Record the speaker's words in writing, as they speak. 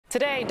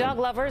Today, dog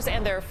lovers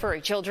and their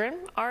furry children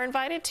are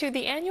invited to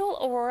the annual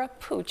Aurora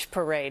Pooch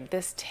Parade.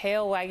 This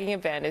tail-wagging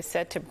event is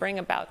set to bring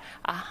about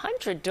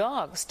 100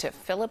 dogs to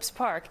Phillips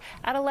Park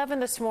at 11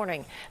 this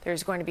morning.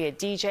 There's going to be a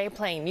DJ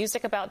playing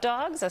music about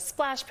dogs, a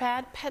splash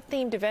pad,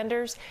 pet-themed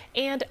vendors,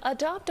 and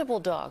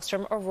adoptable dogs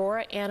from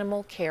Aurora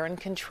Animal Care and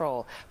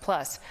Control.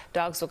 Plus,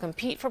 dogs will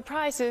compete for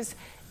prizes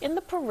in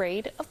the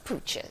Parade of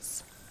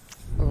Pooches.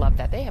 Love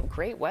that. They have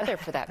great weather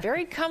for that.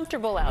 Very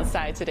comfortable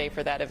outside today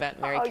for that event,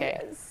 Mary Kay.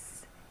 Yes.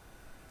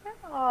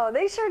 Oh,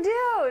 they sure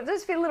do. It'll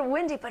just be a little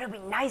windy, but it'll be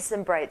nice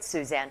and bright,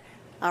 Suzanne.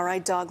 All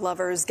right, dog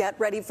lovers, get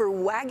ready for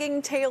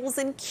wagging tails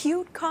and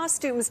cute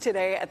costumes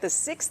today at the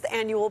 6th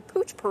Annual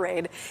Pooch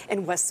Parade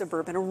in West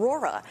Suburban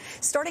Aurora.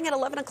 Starting at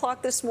 11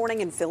 o'clock this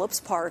morning in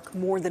Phillips Park,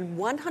 more than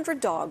 100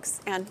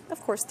 dogs and,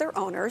 of course, their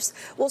owners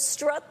will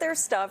strut their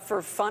stuff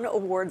for fun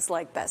awards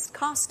like Best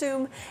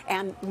Costume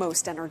and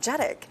Most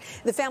Energetic.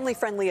 The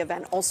family-friendly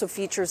event also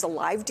features a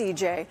live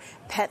DJ,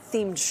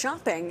 pet-themed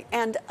shopping,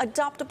 and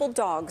adoptable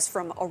dogs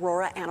from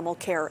Aurora Animal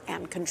Care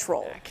and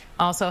Control.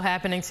 Also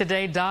happening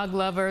today, dog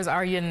lovers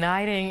are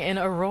uniting in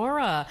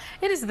Aurora.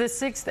 It is the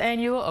 6th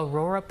Annual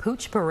Aurora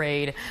Pooch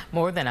Parade.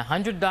 More than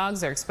 100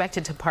 dogs are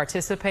expected to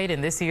participate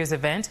in this year's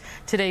event.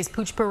 Today's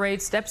Pooch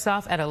Parade steps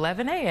off at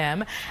 11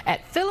 a.m.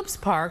 at Phillips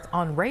Park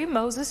on Ray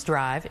Moses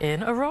Drive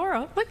in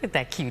Aurora. Look at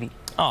that cutie.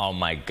 Oh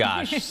my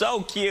gosh,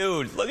 so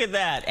cute. Look at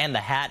that. And the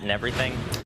hat and everything.